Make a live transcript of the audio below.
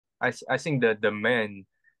I think that the main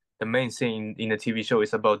thing in the TV show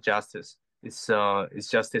is about justice. It's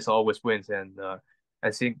justice always wins, and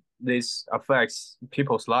I think this affects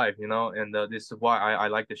people's life, and this is why I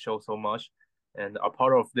like the show so much. And a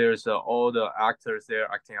part of there's all the actors there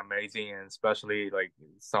acting amazing, and especially like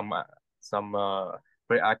some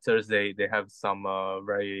great actors. They have some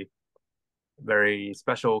very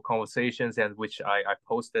special conversations, and which I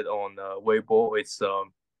posted on Weibo. It's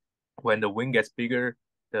when the wing gets bigger,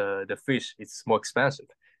 the fish is more expensive,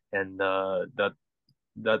 and that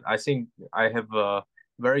I think I have a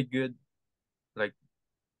very good, like,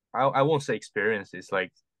 I won't say experience. It's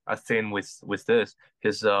like a thing with this,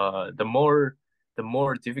 because the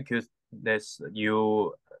more difficultness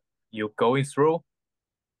you going through,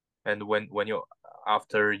 and when you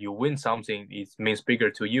after you win something, it means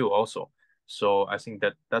bigger to you also. So I think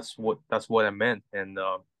that's what I meant, and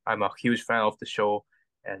I'm a huge fan of the show,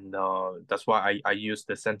 and that's why I used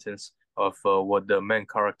the sentence of what the main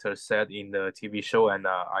character said in the TV show, and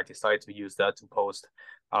I decided to use that to post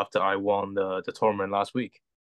after I won the tournament last week.